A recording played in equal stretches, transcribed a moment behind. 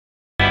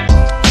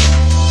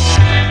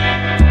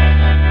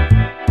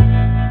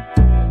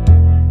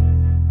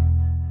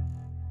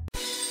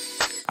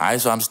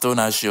So I'm still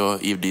not sure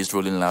if these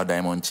Rolling Loud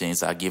diamond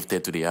chains are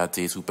gifted to the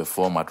artists who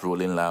perform at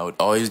Rolling Loud,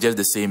 or it's just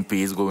the same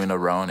piece going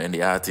around and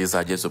the artists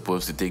are just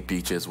supposed to take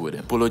pictures with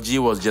him. Polo G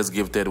was just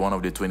gifted one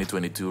of the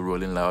 2022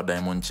 Rolling Loud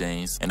diamond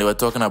chains, and they were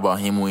talking about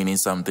him winning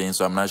something,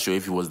 so I'm not sure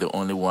if he was the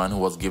only one who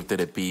was gifted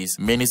a piece.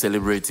 Many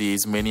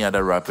celebrities, many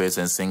other rappers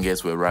and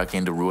singers were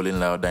rocking the Rolling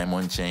Loud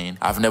diamond chain.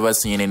 I've never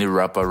seen any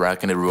rapper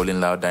rocking a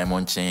Rolling Loud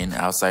diamond chain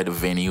outside the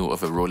venue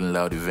of a Rolling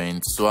Loud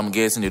event, so I'm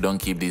guessing they don't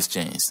keep these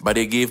chains. But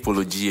they gave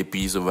Polo G a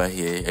piece over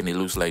here and it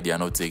looks like they are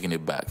not taking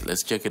it back.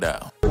 Let's check it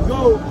out.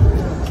 Go.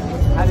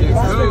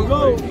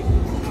 Go.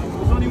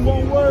 There's only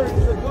one word.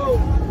 Go.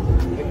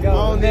 I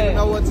don't even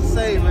know what to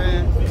say,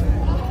 man.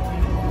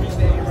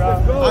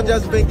 I've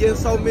just been getting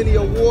so many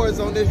awards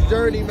on this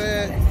journey,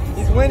 man.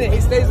 He's winning. He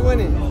stays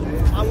winning.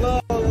 I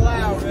love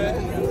Loud,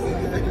 man.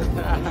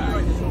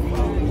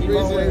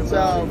 Appreciate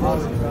y'all, bro.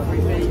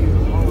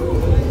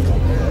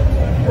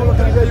 Polo,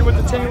 can I get you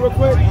with the chain real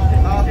quick?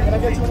 Can I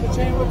get you with the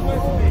chain real quick?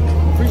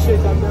 Appreciate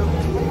that, man.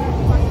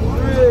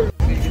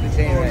 Get the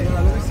chain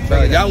right.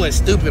 Bro, y'all went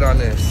stupid on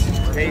this.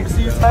 No,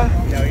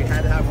 you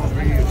had to have one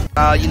for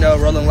you. You know,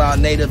 Rolling Loud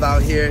native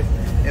out here,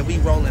 and we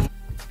rolling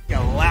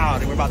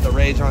loud, and we're about to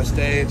rage on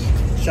stage.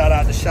 Shout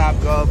out to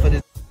Shopgld for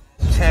this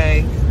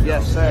chain.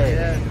 Yes, sir.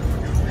 Yeah.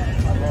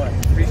 My boy,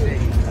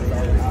 appreciate you.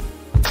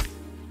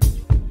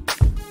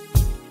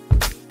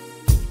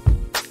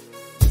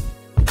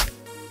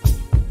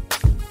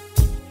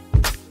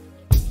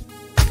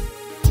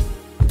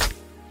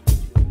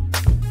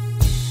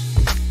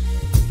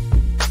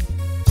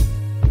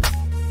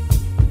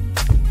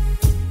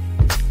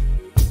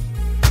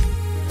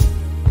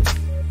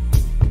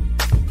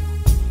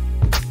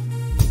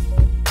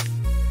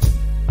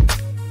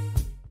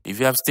 If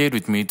you have stayed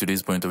with me to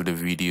this point of the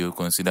video,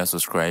 consider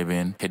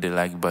subscribing, hit the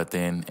like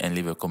button and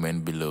leave a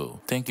comment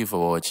below. Thank you for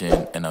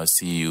watching and I'll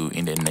see you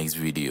in the next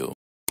video.